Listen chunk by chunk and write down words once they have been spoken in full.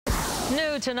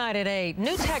New tonight at 8,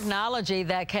 new technology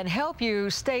that can help you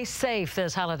stay safe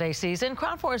this holiday season.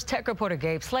 Crown 4's tech reporter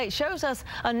Gabe Slate shows us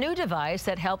a new device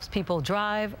that helps people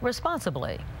drive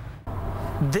responsibly.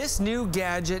 This new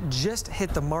gadget just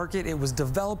hit the market. It was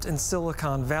developed in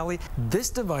Silicon Valley. This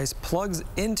device plugs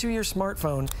into your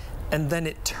smartphone and then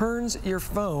it turns your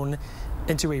phone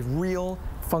into a real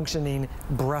functioning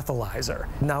breathalyzer.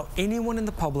 Now anyone in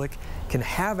the public can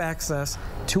have access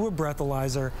to a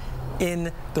breathalyzer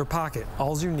in their pocket.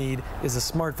 All you need is a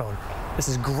smartphone. This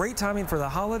is great timing for the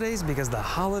holidays because the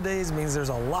holidays means there's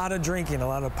a lot of drinking, a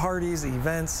lot of parties,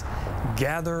 events,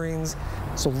 gatherings.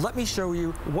 So let me show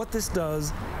you what this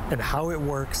does and how it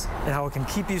works and how it can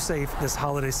keep you safe this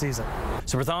holiday season.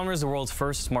 So Breathometer is the world's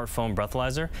first smartphone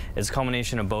breathalyzer. It's a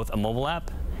combination of both a mobile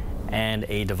app and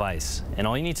a device. And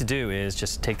all you need to do is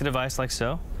just take the device like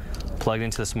so, plug it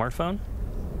into the smartphone.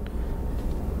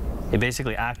 It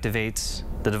basically activates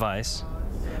the device.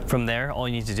 From there, all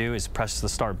you need to do is press the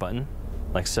start button,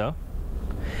 like so.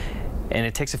 And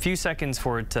it takes a few seconds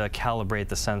for it to calibrate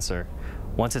the sensor.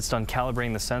 Once it's done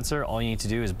calibrating the sensor, all you need to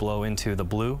do is blow into the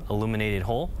blue illuminated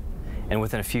hole. And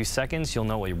within a few seconds, you'll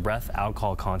know what your breath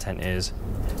alcohol content is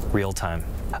real time.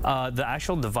 The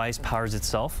actual device powers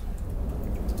itself.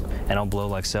 And I'll blow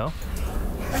like so.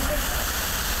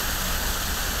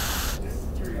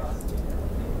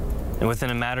 And within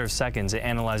a matter of seconds, it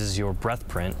analyzes your breath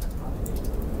print.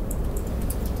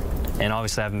 And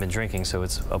obviously I haven't been drinking, so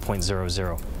it's a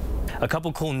 0.00. A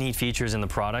couple cool neat features in the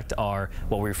product are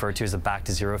what we refer to as the back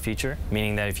to zero feature,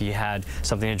 meaning that if you had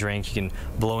something to drink, you can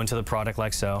blow into the product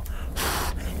like so.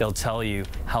 It'll tell you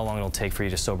how long it'll take for you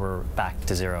to sober back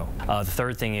to zero. The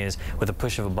third thing is, with a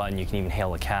push of a button, you can even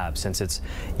hail a cab. Since it's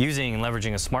using and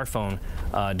leveraging a smartphone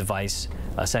device,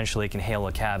 essentially it can hail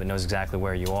a cab and knows exactly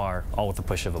where you are, all with the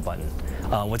push of a button.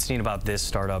 What's neat about this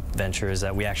startup venture is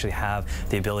that we actually have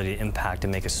the ability to impact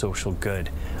and make a social good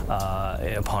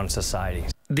upon society.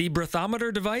 The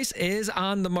Breathometer device is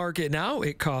on the market now.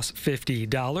 It costs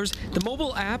 $50. The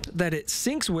mobile app that it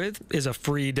syncs with is a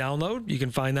free download. You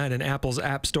can find that in Apple's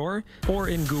App Store or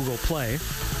in Google Play.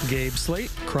 Gabe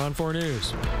Slate, Crown 4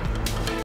 News.